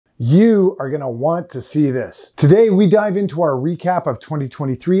You are going to want to see this. Today, we dive into our recap of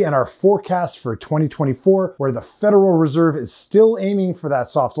 2023 and our forecast for 2024, where the Federal Reserve is still aiming for that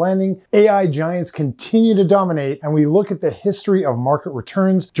soft landing, AI giants continue to dominate, and we look at the history of market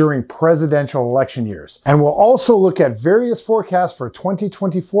returns during presidential election years. And we'll also look at various forecasts for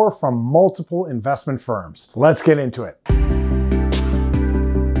 2024 from multiple investment firms. Let's get into it.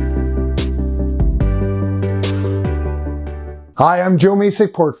 Hi, I'm Joe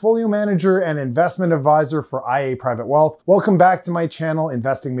Macek, Portfolio Manager and Investment Advisor for IA Private Wealth. Welcome back to my channel,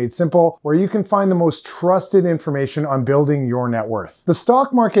 Investing Made Simple, where you can find the most trusted information on building your net worth. The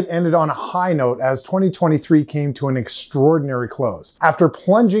stock market ended on a high note as 2023 came to an extraordinary close. After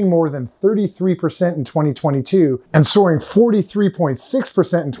plunging more than 33% in 2022 and soaring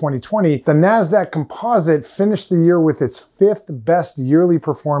 43.6% in 2020, the Nasdaq Composite finished the year with its fifth best yearly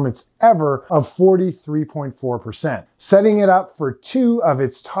performance ever of 43.4%, setting it up for 2 of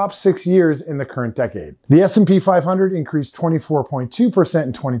its top 6 years in the current decade. The S&P 500 increased 24.2%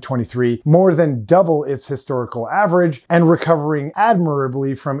 in 2023, more than double its historical average, and recovering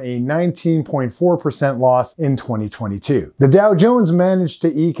admirably from a 19.4% loss in 2022. The Dow Jones managed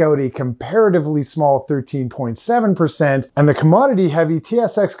to eke out a comparatively small 13.7%, and the commodity-heavy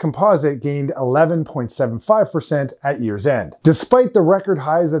TSX Composite gained 11.75% at year's end. Despite the record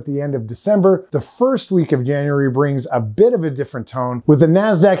highs at the end of December, the first week of January brings a bit of a different tone, with the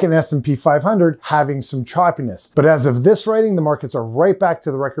Nasdaq and S&P 500 having some choppiness. But as of this writing, the markets are right back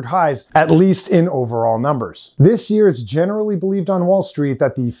to the record highs, at least in overall numbers. This year, it's generally believed on Wall Street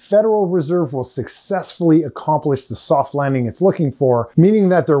that the Federal Reserve will successfully accomplish the soft landing it's looking for, meaning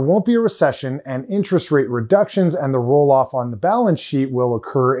that there won't be a recession and interest rate reductions and the roll-off on the balance sheet will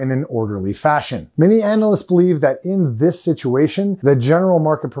occur in an orderly fashion. Many analysts believe that in this situation, the general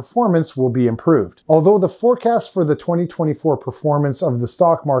market performance will be improved. Although the forecasts for the 2024 performance of the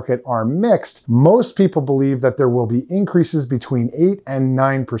stock market are mixed, most people believe that there will be increases between 8 and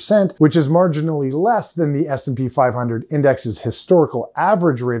 9%, which is marginally less than the S&P 500 index's historical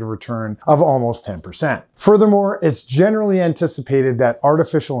average rate of return of almost 10%. Furthermore, it's generally anticipated that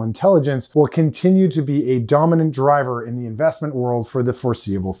artificial intelligence will continue to be a dominant driver in the investment world for the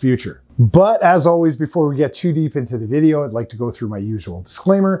foreseeable future. But as always, before we get too deep into the video, I'd like to go through my usual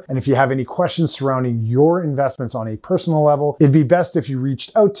disclaimer. And if you have any questions surrounding your investments on a personal level, it'd be best if you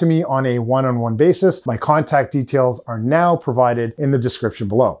reached out to me on a one-on-one basis. My contact details are now provided in the description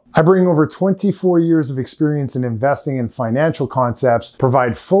below. I bring over 24 years of experience in investing in financial concepts,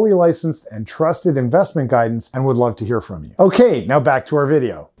 provide fully licensed and trusted investment guidance, and would love to hear from you. Okay, now back to our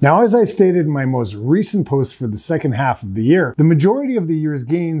video. Now, as I stated in my most recent post for the second half of the year, the majority of the year's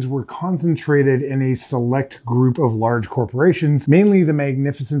gains were concentrated in a select group of large corporations, mainly the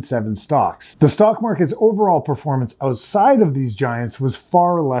Magnificent Seven stocks. The stock market's overall performance outside of these giants was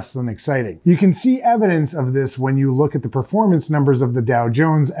far less than exciting. You can see evidence of this when you look at the performance numbers of the Dow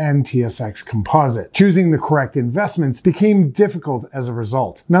Jones and TSX Composite. Choosing the correct investments became difficult as a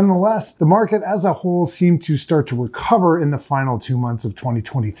result. Nonetheless, the market as a whole seemed to start to recover in the final 2 months of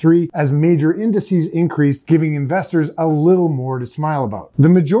 2023 as major indices increased, giving investors a little more to smile about. The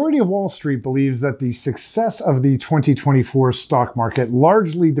majority of Wall Street believes that the success of the 2024 stock market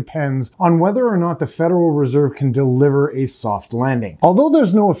largely depends on whether or not the Federal Reserve can deliver a soft landing. Although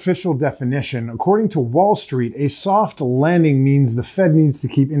there's no official definition, according to Wall Street, a soft landing means the Fed needs to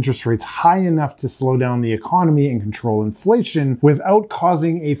keep interest rates high enough to slow down the economy and control inflation without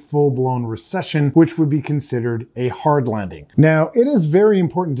causing a full-blown recession, which would be considered a hard landing. Now, it is very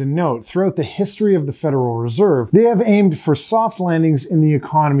important to note, throughout the history of the Federal Reserve, they have aimed for soft landings in the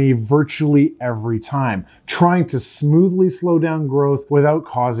economy virtually every time, trying to smoothly slow down growth without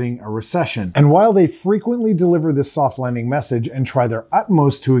causing a recession. And while they frequently deliver this soft landing message and try their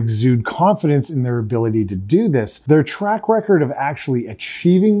utmost to exude confidence in their ability to do this, their track record of actually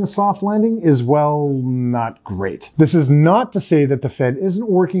achieving the soft landing is, well, not great. This is not to say that the Fed isn't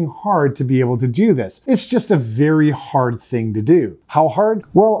working hard to be able to do this. It's just a very hard thing to do. How hard?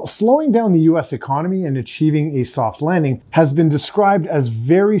 Well, slowing down the US economy and achieving a soft landing has been described as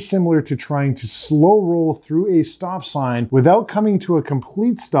very similar to trying to slow roll through a stop sign without coming to a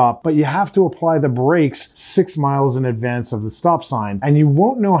complete stop, but you have to apply the brakes 6 miles in advance of the stop sign, and you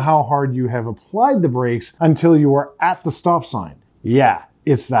won't know how hard you have applied the brakes until you are at the stop sign. Yeah,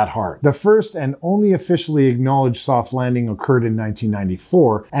 It's that hard. The first and only officially acknowledged soft landing occurred in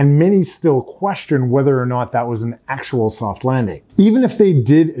 1994, and many still question whether or not that was an actual soft landing. Even if they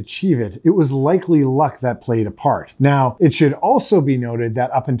did achieve it, it was likely luck that played a part. Now, it should also be noted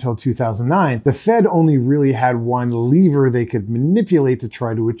that up until 2009, the Fed only really had one lever they could manipulate to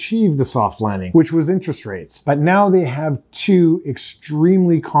try to achieve the soft landing, which was interest rates. But now they have two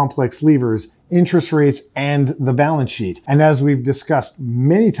extremely complex levers: interest rates and the balance sheet. And as we've discussed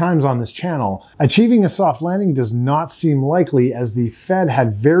many times on this channel, achieving a soft landing does not seem likely, as the Fed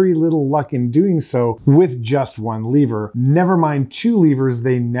had very little luck in doing so with just one lever, never mind two levers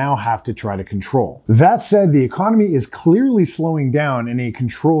they now have to try to control. That said, the economy is clearly slowing down in a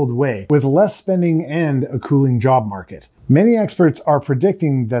controlled way, with less spending and a cooling job market. Many experts are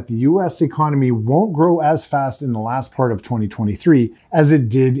predicting that the US economy won't grow as fast in the last part of 2023 as it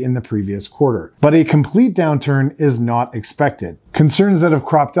did in the previous quarter. But a complete downturn is not expected. Concerns that have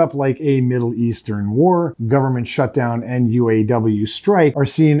cropped up, like a Middle Eastern war, government shutdown, and UAW strike, are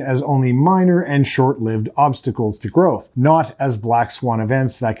seen as only minor and short-lived obstacles to growth, not as black swan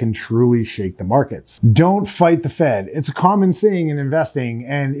events that can truly shake the markets. Don't fight the Fed. It's a common saying in investing,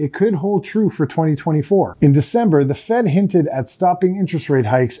 and it could hold true for 2024. In December, the Fed hinted at stopping interest rate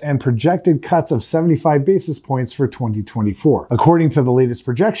hikes and projected cuts of 75 basis points for 2024. According to the latest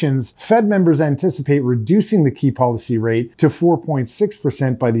projections, Fed members anticipate reducing the key policy rate to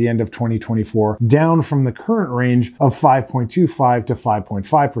 4.6% by the end of 2024, down from the current range of 5.25 to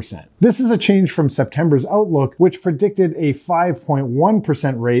 5.5%. This is a change from September's outlook, which predicted a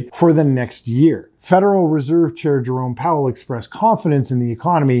 5.1% rate for the next year. Federal Reserve Chair Jerome Powell expressed confidence in the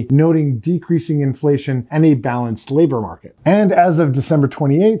economy, noting decreasing inflation and a balanced labor market. And as of December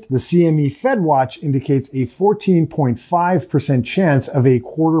 28th, the CME Fed Watch indicates a 14.5% chance of a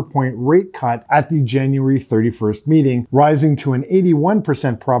quarter-point rate cut at the January 31st meeting, rising to an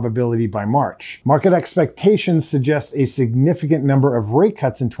 81% probability by March. Market expectations suggest a significant number of rate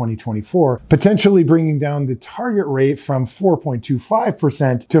cuts in 2024, potentially bringing down the target rate from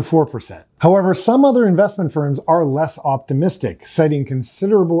 4.25% to 4%. However, some other investment firms are less optimistic, citing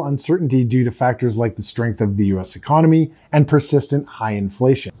considerable uncertainty due to factors like the strength of the US economy and persistent high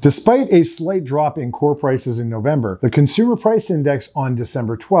inflation. Despite a slight drop in core prices in November, the Consumer Price Index on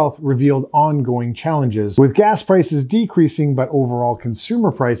December 12th revealed ongoing challenges, with gas prices decreasing but overall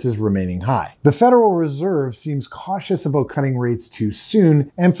consumer prices remaining high. The Federal Reserve seems cautious about cutting rates too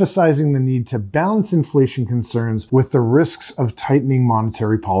soon, emphasizing the need to balance inflation concerns with the risks of tightening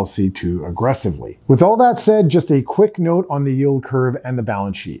monetary policy too aggressively. With all that said, just a quick note on the yield curve and the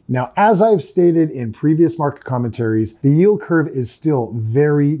balance sheet. Now, as I've stated in previous market commentaries, the yield curve is still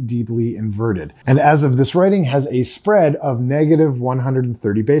very deeply inverted, and as of this writing has a spread of negative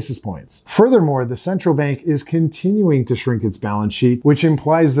 130 basis points. Furthermore, the central bank is continuing to shrink its balance sheet, which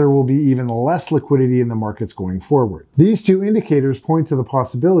implies there will be even less liquidity in the markets going forward. These two indicators point to the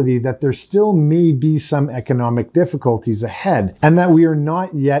possibility that there still may be some economic difficulties ahead, and that we are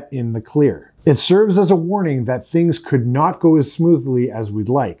not yet in the clear. It serves as a warning that things could not go as smoothly as we'd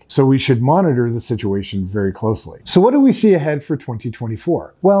like, so we should monitor the situation very closely. So what do we see ahead for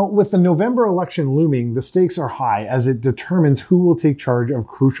 2024? Well, with the November election looming, the stakes are high as it determines who will take charge of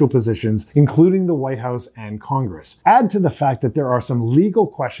crucial positions, including the White House and Congress. Add to the fact that there are some legal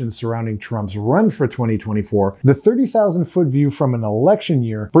questions surrounding Trump's run for 2024, the 30,000-foot view from an election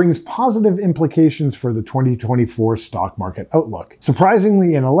year brings positive implications for the 2024 stock market outlook.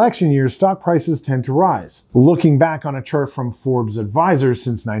 Surprisingly, in election years, stock prices tend to rise. Looking back on a chart from Forbes Advisors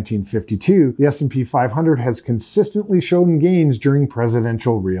since 1952, the S&P 500 has consistently shown gains during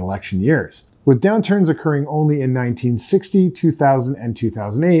presidential re-election years, with downturns occurring only in 1960, 2000, and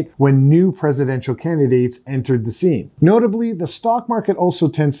 2008 when new presidential candidates entered the scene. Notably, the stock market also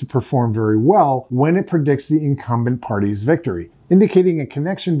tends to perform very well when it predicts the incumbent party's victory, indicating a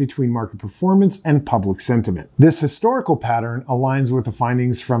connection between market performance and public sentiment. This historical pattern aligns with the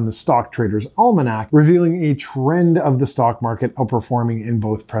findings from the Stock Trader's Almanac, revealing a trend of the stock market outperforming in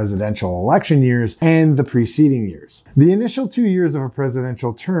both presidential election years and the preceding years. The initial 2 years of a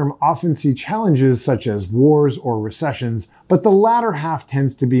presidential term often see challenges such as wars or recessions, but the latter half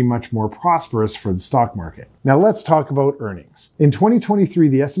tends to be much more prosperous for the stock market. Now let's talk about earnings. In 2023,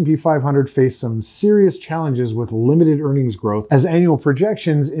 the S&P 500 faced some serious challenges with limited earnings growth, as annual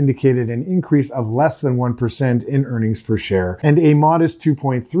projections indicated an increase of less than 1% in earnings per share and a modest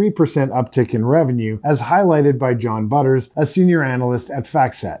 2.3% uptick in revenue, as highlighted by John Butters, a senior analyst at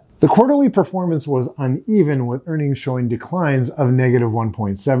FactSet. The quarterly performance was uneven, with earnings showing declines of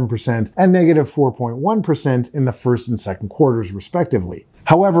 -1.7% and -4.1% in the first and second quarters, respectively.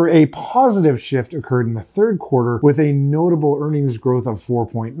 However, a positive shift occurred in the third quarter with a notable earnings growth of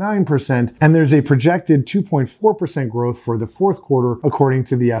 4.9%, and there's a projected 2.4% growth for the fourth quarter, according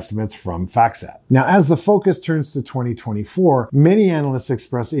to the estimates from FactSet. Now, as the focus turns to 2024, many analysts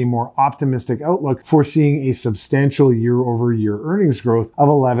express a more optimistic outlook, foreseeing a substantial year-over-year earnings growth of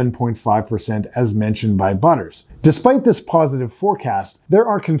 11.5%, as mentioned by Butters. Despite this positive forecast, there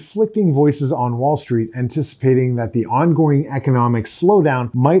are conflicting voices on Wall Street anticipating that the ongoing economic slowdown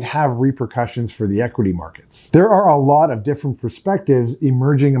might have repercussions for the equity markets. There are a lot of different perspectives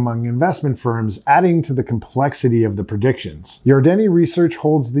emerging among investment firms, adding to the complexity of the predictions. Yardeni Research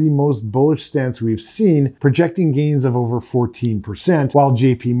holds the most bullish stance we've seen, projecting gains of over 14%, while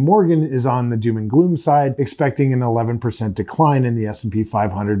JP Morgan is on the doom and gloom side, expecting an 11% decline in the S&P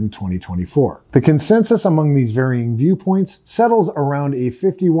 500 in 2024. The consensus among these varying viewpoints settles around a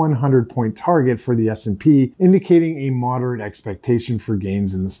 5,100 point target for the S&P, indicating a moderate expectation for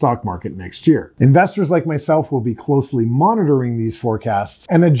gains in the stock market next year. Investors like myself will be closely monitoring these forecasts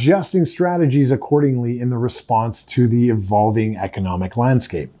and adjusting strategies accordingly in the response to the evolving economic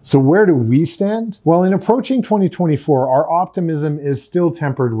landscape. So where do we stand? Well, in approaching 2024, our optimism is still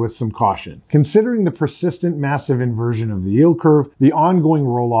tempered with some caution. Considering the persistent massive inversion of the yield curve, the ongoing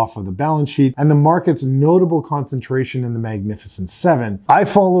roll-off of the balance sheet, and the market's notable concentration in the Magnificent Seven, I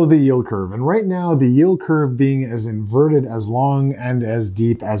follow the yield curve, and right now the yield curve being as inverted, as long, and as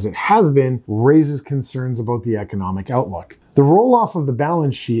deep as it has been raises concerns about the economic outlook. The roll-off of the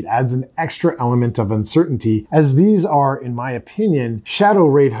balance sheet adds an extra element of uncertainty, as these are, in my opinion, shadow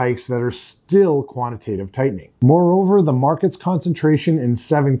rate hikes that are still quantitative tightening. Moreover, the market's concentration in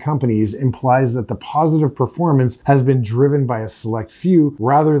 7 companies implies that the positive performance has been driven by a select few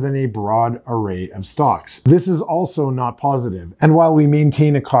rather than a broad array of stocks. This is also not positive, and while we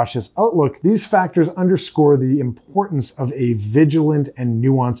maintain a cautious outlook, these factors underscore the importance of a vigilant and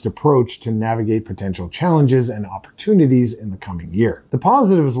nuanced approach to navigate potential challenges and opportunities in the coming year. The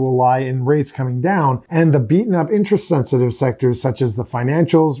positives will lie in rates coming down and the beaten up interest sensitive sectors such as the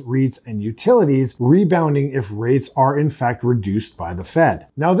financials, REITs, and utilities rebounding if rates are in fact reduced by the Fed.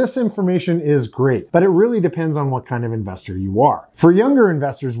 Now, this information is great, but it really depends on what kind of investor you are. For younger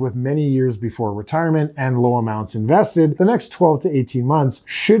investors with many years before retirement and low amounts invested, the next 12 to 18 months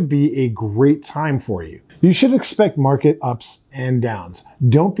should be a great time for you. You should expect market ups and downs.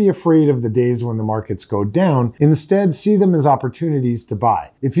 Don't be afraid of the days when the markets go down. Instead, see them as opportunities to buy.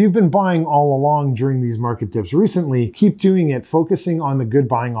 If you've been buying all along during these market dips recently, keep doing it, focusing on the good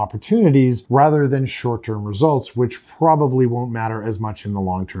buying opportunities rather than short-term results, which probably won't matter as much in the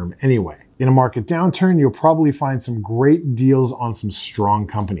long term anyway. In a market downturn, you'll probably find some great deals on some strong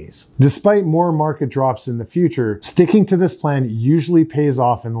companies. Despite more market drops in the future, sticking to this plan usually pays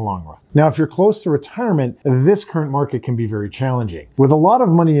off in the long run. Now, if you're close to retirement, this current market can be very challenging. With a lot of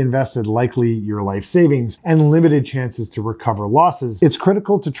money invested, likely your life savings, and limited chances to recover losses, it's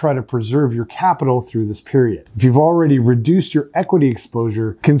critical to try to preserve your capital through this period. If you've already reduced your equity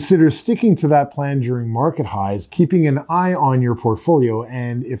exposure, consider sticking to that plan during market highs, keeping an eye on your portfolio,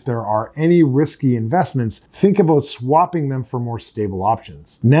 and if there are any risky investments, think about swapping them for more stable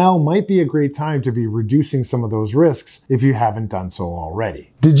options. Now might be a great time to be reducing some of those risks if you haven't done so already.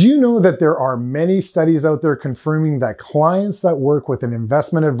 Did you know that there are many studies out there confirming that clients that work with an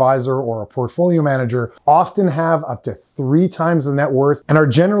investment advisor or a portfolio manager often have up to 3 times the net worth and are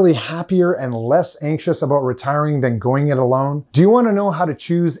generally happier and less anxious about retiring than going it alone? Do you want to know how to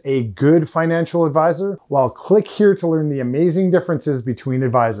choose a good financial advisor? Well, click here to learn the amazing differences between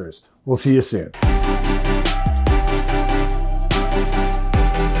advisors. We'll see you soon.